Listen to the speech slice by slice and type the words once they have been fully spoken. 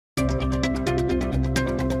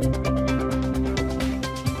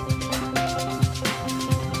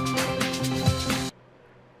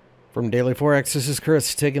From Daily Forex, this is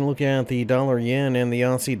Chris taking a look at the dollar yen and the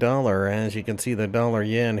Aussie dollar. As you can see, the dollar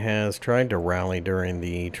yen has tried to rally during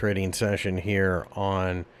the trading session here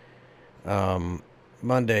on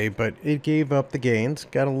Monday, but it gave up the gains,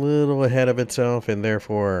 got a little ahead of itself, and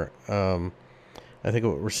therefore I think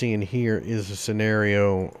what we're seeing here is a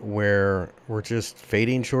scenario where we're just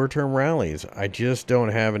fading short-term rallies. I just don't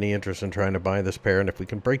have any interest in trying to buy this pair, and if we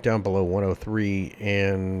can break down below 103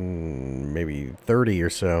 and maybe 30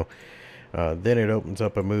 or so, then it opens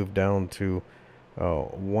up a move down to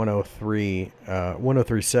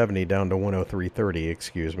 103.70 down to 103.30,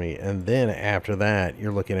 excuse me, and then after that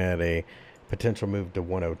you're looking at a potential move to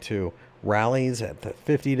 102. Rallies at the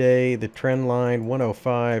 50-day, the trend line,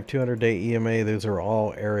 105, 200-day EMA, those are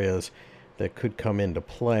all areas that could come into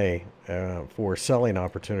play for selling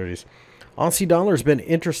opportunities. Aussie dollar has been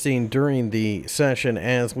interesting during the session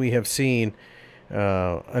as we have seen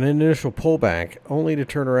an initial pullback only to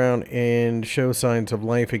turn around and show signs of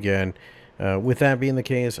life again. With that being the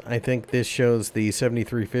case, I think this shows the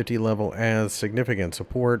 73.50 level as significant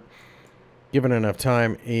support. Given enough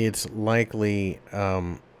time, it's likely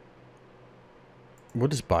we'll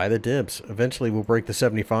just buy the dips. Eventually, we'll break the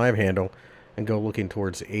 75 handle and go looking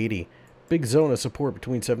towards 80. Big zone of support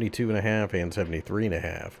between 72.5 and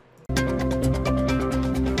 73.5.